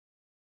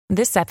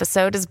This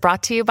episode is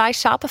brought to you by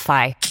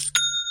Shopify.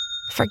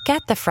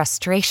 Forget the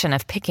frustration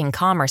of picking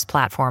commerce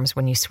platforms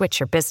when you switch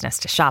your business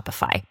to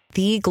Shopify,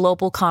 the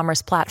global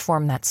commerce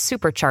platform that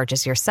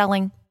supercharges your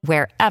selling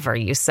wherever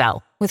you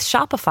sell. With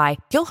Shopify,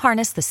 you'll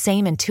harness the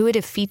same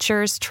intuitive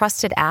features,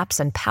 trusted apps,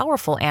 and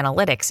powerful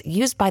analytics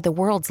used by the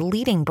world's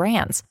leading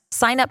brands.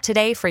 Sign up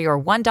today for your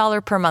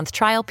 $1 per month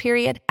trial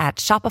period at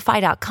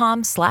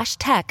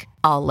shopify.com/tech,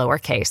 all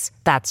lowercase.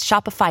 That's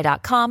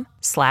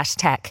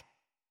shopify.com/tech.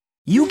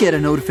 You get a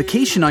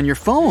notification on your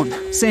phone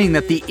saying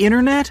that the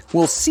internet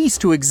will cease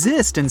to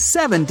exist in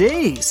 7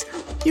 days.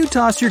 You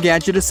toss your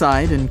gadget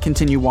aside and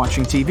continue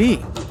watching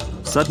TV.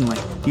 Suddenly,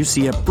 you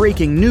see a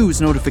breaking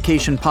news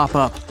notification pop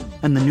up,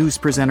 and the news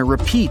presenter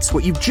repeats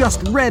what you've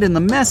just read in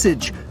the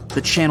message. The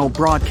channel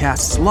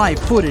broadcasts live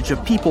footage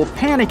of people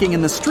panicking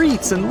in the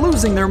streets and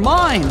losing their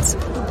minds.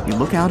 You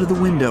look out of the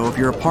window of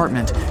your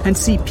apartment and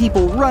see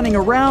people running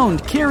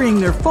around carrying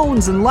their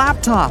phones and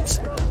laptops.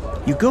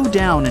 You go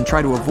down and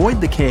try to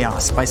avoid the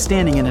chaos by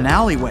standing in an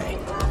alleyway.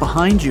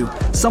 Behind you,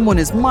 someone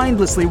is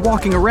mindlessly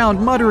walking around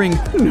muttering,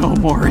 "No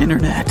more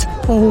internet,"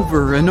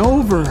 over and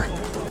over.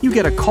 You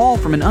get a call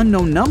from an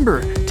unknown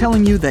number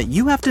telling you that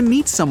you have to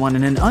meet someone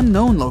in an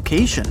unknown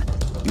location.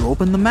 You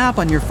open the map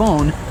on your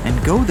phone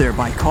and go there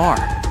by car.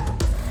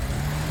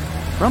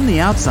 From the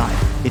outside,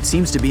 it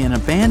seems to be an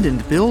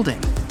abandoned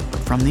building.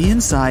 From the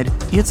inside,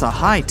 it's a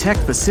high-tech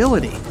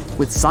facility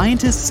with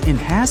scientists in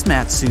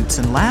hazmat suits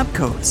and lab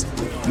coats.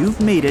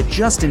 You've made it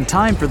just in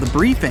time for the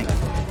briefing.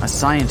 A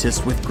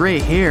scientist with gray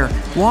hair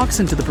walks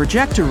into the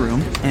projector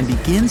room and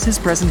begins his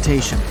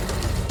presentation.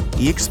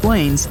 He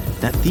explains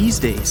that these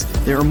days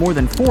there are more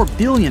than 4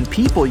 billion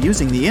people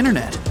using the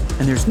internet,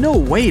 and there's no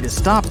way to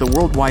stop the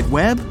World Wide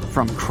Web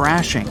from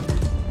crashing.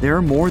 There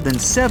are more than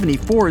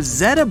 74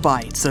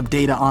 zettabytes of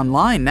data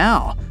online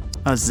now.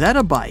 A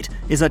zettabyte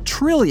is 1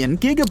 trillion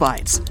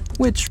gigabytes,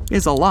 which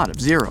is a lot of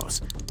zeros.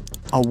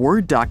 A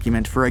Word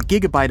document for a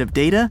gigabyte of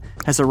data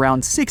has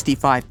around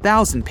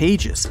 65,000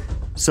 pages.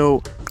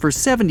 So, for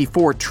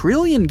 74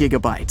 trillion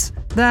gigabytes,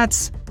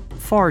 that's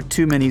far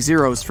too many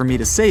zeros for me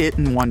to say it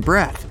in one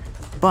breath.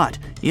 But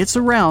it's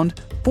around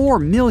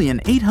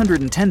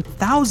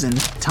 4,810,000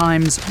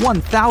 times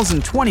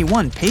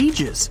 1,021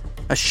 pages.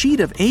 A sheet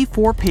of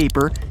A4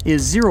 paper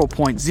is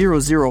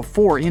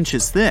 0.004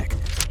 inches thick.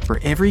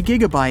 For every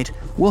gigabyte,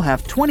 we'll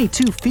have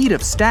 22 feet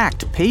of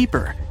stacked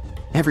paper.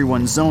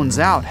 Everyone zones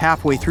out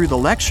halfway through the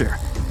lecture,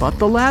 but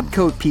the lab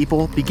coat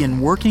people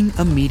begin working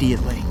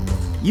immediately.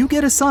 You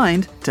get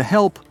assigned to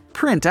help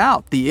print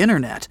out the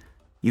internet.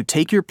 You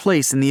take your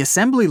place in the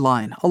assembly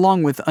line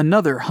along with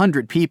another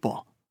 100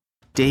 people.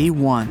 Day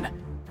 1.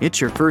 It's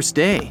your first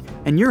day,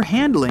 and you're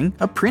handling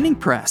a printing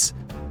press.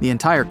 The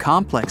entire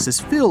complex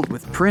is filled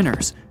with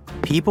printers.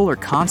 People are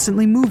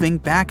constantly moving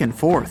back and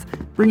forth,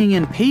 bringing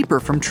in paper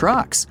from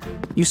trucks.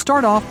 You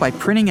start off by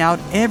printing out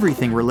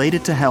everything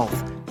related to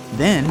health.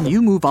 Then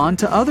you move on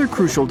to other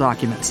crucial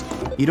documents.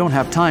 You don't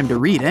have time to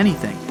read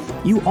anything.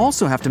 You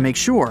also have to make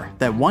sure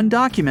that one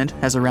document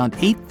has around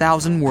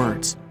 8,000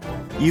 words.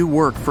 You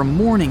work from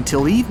morning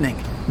till evening,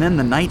 then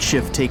the night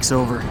shift takes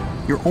over.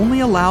 You're only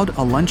allowed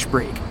a lunch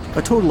break,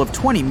 a total of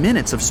 20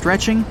 minutes of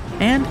stretching,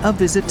 and a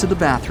visit to the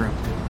bathroom.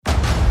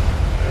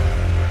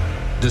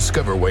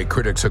 Discover why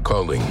critics are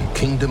calling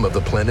Kingdom of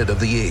the Planet of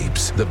the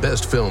Apes the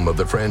best film of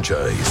the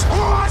franchise.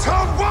 What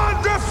a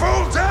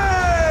wonderful day!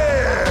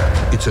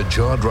 It's a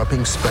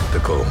jaw-dropping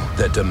spectacle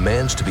that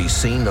demands to be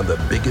seen on the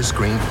biggest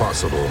screen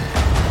possible.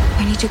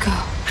 We need to go.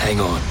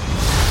 Hang on.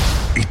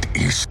 It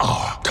is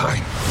our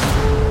time.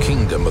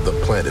 Kingdom of the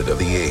Planet of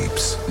the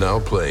Apes. Now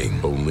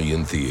playing only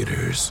in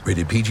theaters.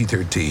 Rated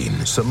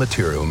PG-13. Some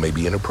material may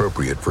be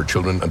inappropriate for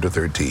children under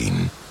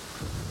 13.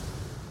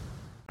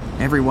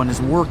 Everyone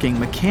is working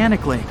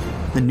mechanically.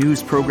 The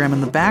news program in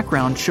the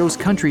background shows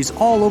countries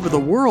all over the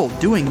world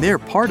doing their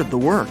part of the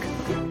work.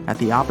 At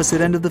the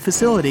opposite end of the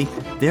facility,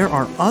 there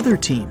are other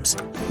teams.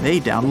 They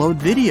download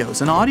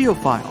videos and audio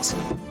files.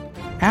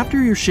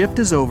 After your shift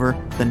is over,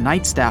 the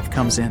night staff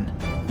comes in.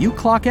 You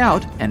clock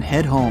out and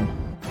head home.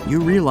 You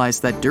realize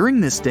that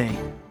during this day,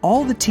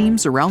 all the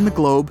teams around the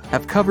globe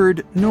have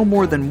covered no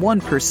more than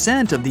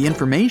 1% of the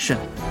information.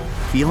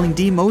 Feeling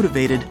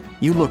demotivated,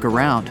 you look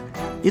around.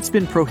 It's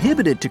been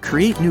prohibited to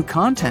create new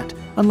content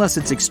unless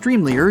it's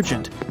extremely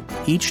urgent.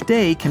 Each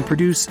day can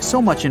produce so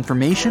much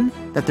information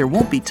that there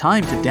won't be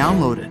time to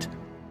download it.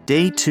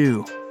 Day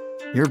 2.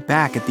 You're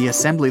back at the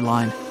assembly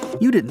line.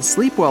 You didn't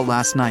sleep well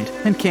last night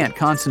and can't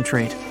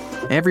concentrate.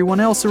 Everyone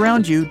else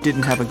around you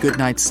didn't have a good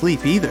night's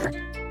sleep either.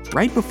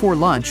 Right before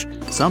lunch,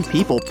 some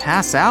people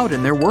pass out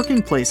in their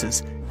working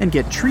places and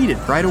get treated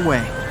right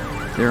away.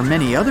 There are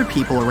many other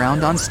people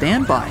around on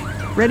standby,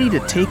 ready to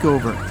take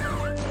over.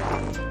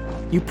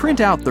 You print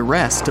out the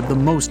rest of the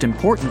most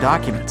important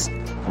documents.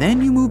 Then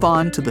you move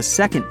on to the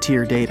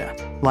second-tier data,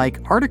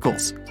 like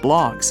articles,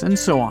 blogs, and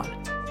so on.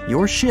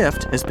 Your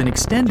shift has been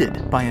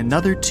extended by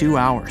another 2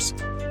 hours.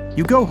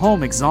 You go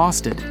home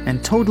exhausted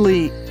and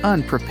totally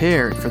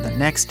unprepared for the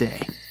next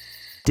day.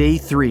 Day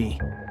 3.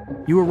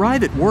 You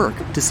arrive at work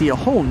to see a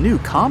whole new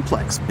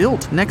complex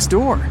built next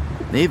door.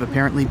 They've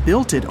apparently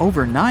built it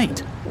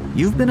overnight.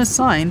 You've been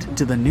assigned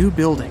to the new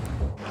building.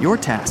 Your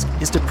task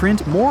is to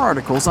print more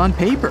articles on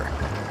paper.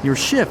 Your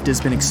shift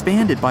has been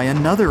expanded by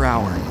another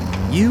hour.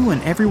 You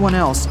and everyone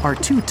else are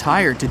too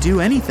tired to do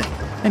anything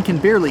and can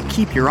barely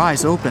keep your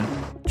eyes open.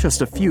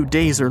 Just a few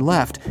days are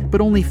left, but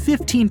only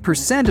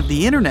 15% of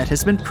the internet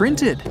has been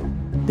printed.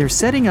 They're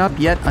setting up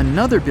yet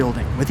another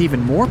building with even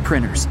more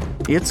printers.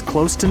 It's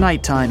close to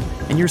nighttime,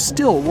 and you're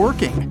still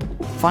working.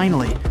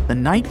 Finally, the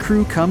night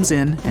crew comes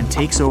in and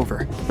takes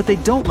over, but they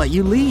don't let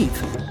you leave.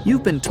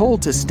 You've been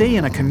told to stay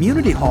in a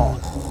community hall.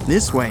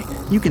 This way,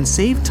 you can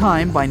save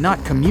time by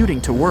not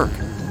commuting to work.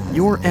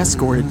 You're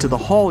escorted to the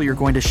hall you're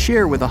going to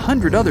share with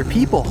 100 other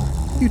people.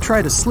 You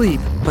try to sleep,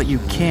 but you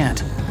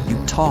can't.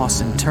 You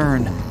toss and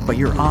turn, but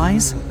your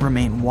eyes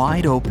remain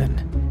wide open.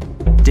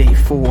 Day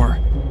 4.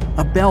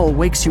 A bell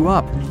wakes you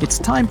up. It's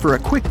time for a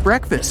quick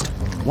breakfast.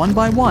 One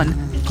by one,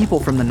 people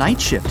from the night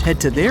shift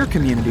head to their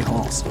community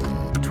halls.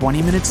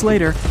 20 minutes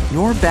later,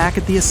 you're back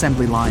at the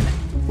assembly line.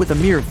 With a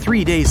mere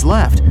 3 days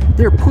left,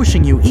 they're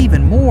pushing you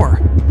even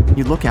more.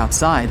 You look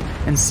outside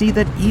and see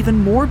that even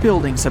more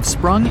buildings have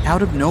sprung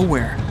out of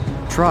nowhere.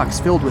 Trucks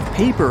filled with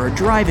paper are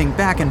driving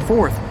back and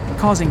forth,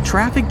 causing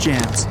traffic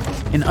jams.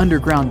 An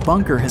underground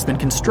bunker has been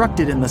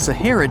constructed in the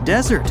Sahara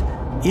Desert.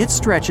 It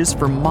stretches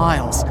for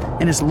miles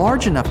and is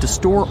large enough to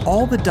store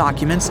all the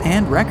documents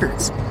and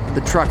records.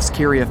 The trucks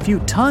carry a few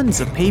tons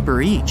of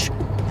paper each.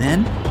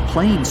 Then,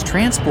 planes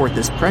transport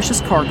this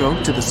precious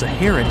cargo to the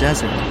Sahara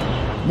Desert.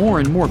 More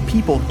and more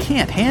people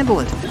can't handle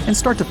it and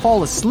start to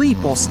fall asleep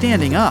while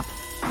standing up.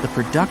 The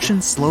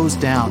production slows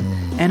down,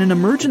 and an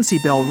emergency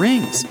bell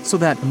rings so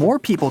that more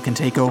people can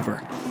take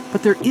over.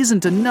 But there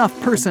isn't enough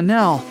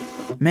personnel.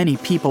 Many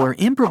people are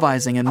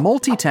improvising and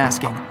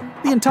multitasking.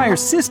 The entire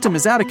system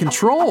is out of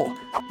control.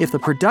 If the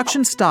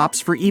production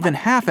stops for even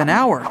half an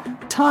hour,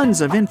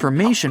 tons of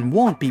information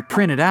won't be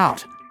printed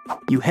out.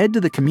 You head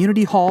to the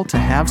community hall to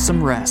have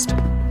some rest.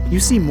 You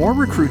see more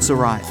recruits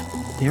arrive.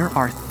 There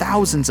are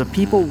thousands of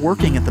people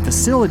working at the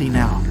facility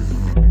now.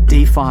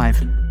 Day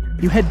 5.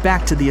 You head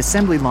back to the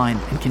assembly line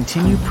and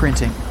continue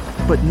printing.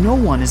 But no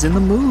one is in the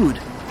mood.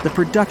 The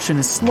production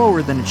is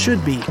slower than it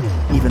should be,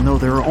 even though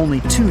there are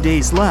only 2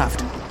 days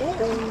left.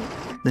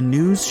 The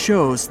news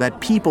shows that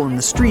people in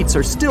the streets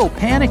are still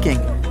panicking.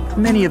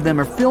 Many of them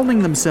are filming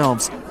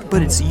themselves,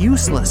 but it's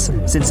useless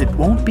since it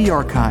won't be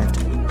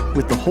archived.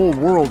 With the whole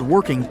world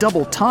working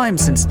double time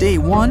since day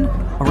 1,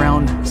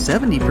 around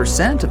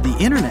 70% of the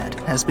internet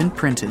has been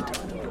printed.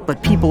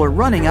 But people are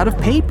running out of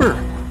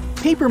paper.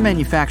 Paper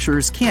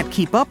manufacturers can't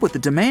keep up with the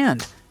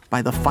demand.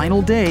 By the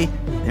final day,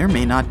 there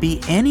may not be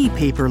any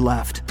paper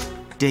left.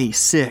 Day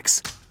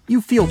 6.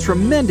 You feel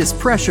tremendous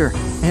pressure.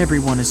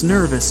 Everyone is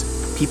nervous.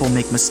 People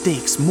make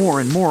mistakes more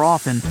and more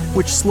often,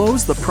 which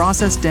slows the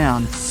process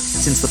down.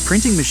 Since the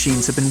printing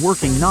machines have been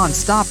working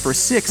non-stop for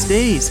 6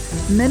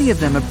 days, many of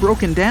them have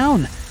broken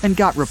down and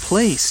got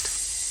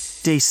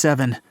replaced. Day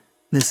 7.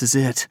 This is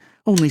it.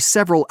 Only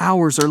several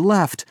hours are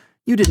left.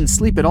 You didn't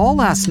sleep at all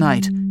last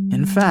night.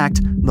 In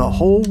fact, the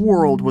whole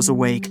world was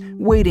awake,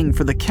 waiting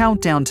for the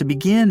countdown to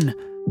begin.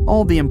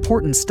 All the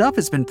important stuff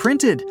has been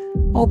printed.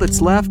 All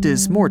that's left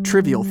is more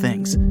trivial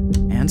things.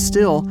 And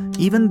still,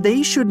 even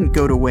they shouldn't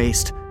go to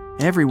waste.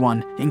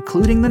 Everyone,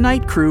 including the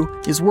night crew,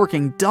 is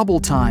working double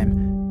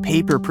time.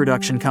 Paper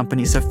production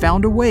companies have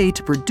found a way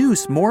to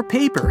produce more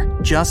paper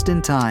just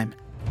in time.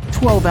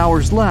 12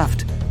 hours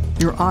left.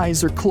 Your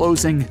eyes are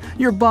closing.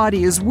 Your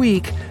body is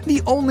weak.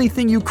 The only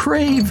thing you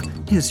crave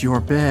is your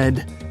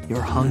bed.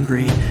 You're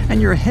hungry,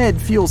 and your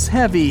head feels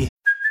heavy.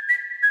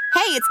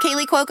 Hey, it's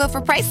Kaylee Cuoco for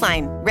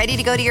Priceline. Ready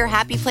to go to your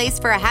happy place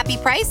for a happy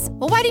price?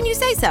 Well, why didn't you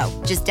say so?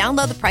 Just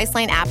download the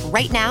Priceline app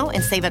right now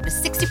and save up to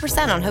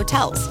 60% on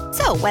hotels.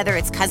 So whether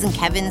it's Cousin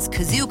Kevin's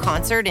Kazoo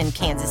Concert in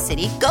Kansas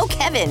City, go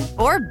Kevin,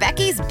 or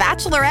Becky's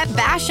Bachelorette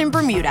Bash in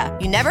Bermuda,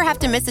 you never have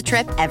to miss a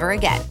trip ever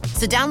again.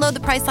 So download the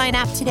Priceline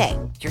app today.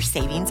 Your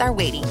savings are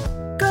waiting.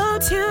 Go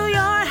to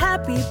your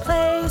happy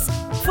place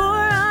for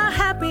a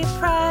happy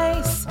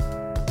price.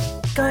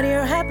 Go to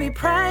your happy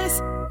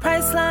price,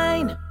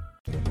 Priceline.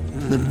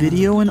 The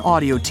video and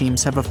audio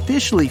teams have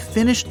officially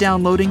finished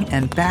downloading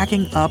and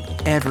backing up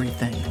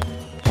everything.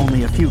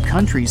 Only a few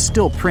countries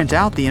still print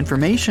out the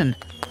information.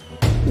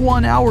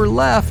 1 hour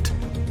left.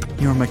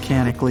 You're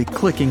mechanically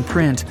clicking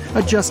print,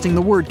 adjusting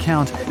the word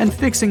count, and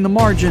fixing the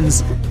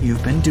margins.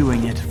 You've been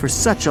doing it for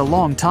such a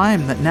long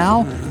time that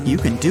now you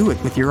can do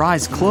it with your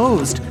eyes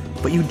closed.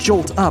 But you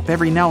jolt up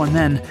every now and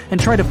then and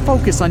try to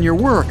focus on your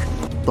work.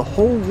 The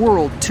whole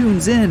world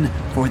tunes in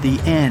for the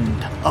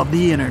end of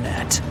the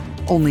internet.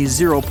 Only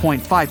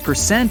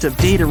 0.5% of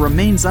data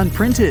remains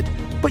unprinted,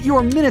 but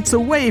you're minutes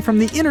away from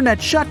the internet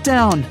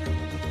shutdown.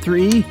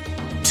 3,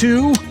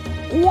 2,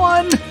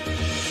 1, and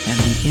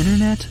the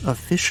internet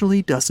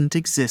officially doesn't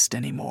exist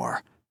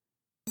anymore.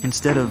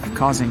 Instead of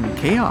causing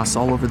chaos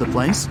all over the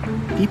place,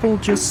 people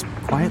just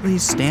quietly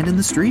stand in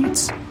the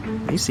streets.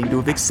 They seem to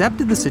have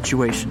accepted the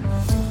situation.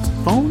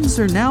 Phones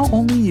are now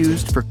only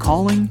used for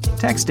calling,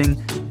 texting,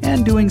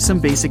 and doing some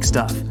basic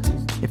stuff.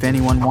 If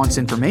anyone wants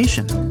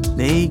information,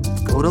 They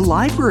go to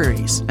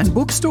libraries and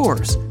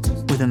bookstores.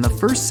 Within the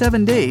first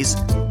 7 days,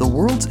 the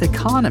world's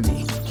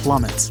economy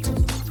plummets.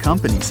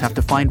 Companies have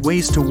to find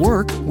ways to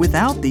work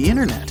without the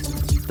internet.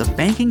 The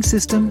banking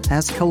system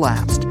has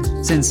collapsed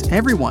since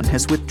everyone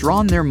has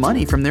withdrawn their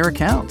money from their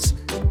accounts.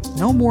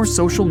 No more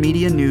social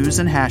media news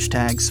and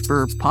hashtags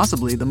for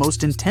possibly the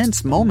most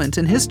intense moment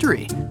in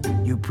history.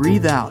 You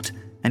breathe out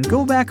and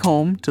go back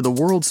home to the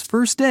world's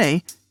first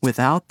day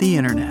without the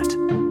internet.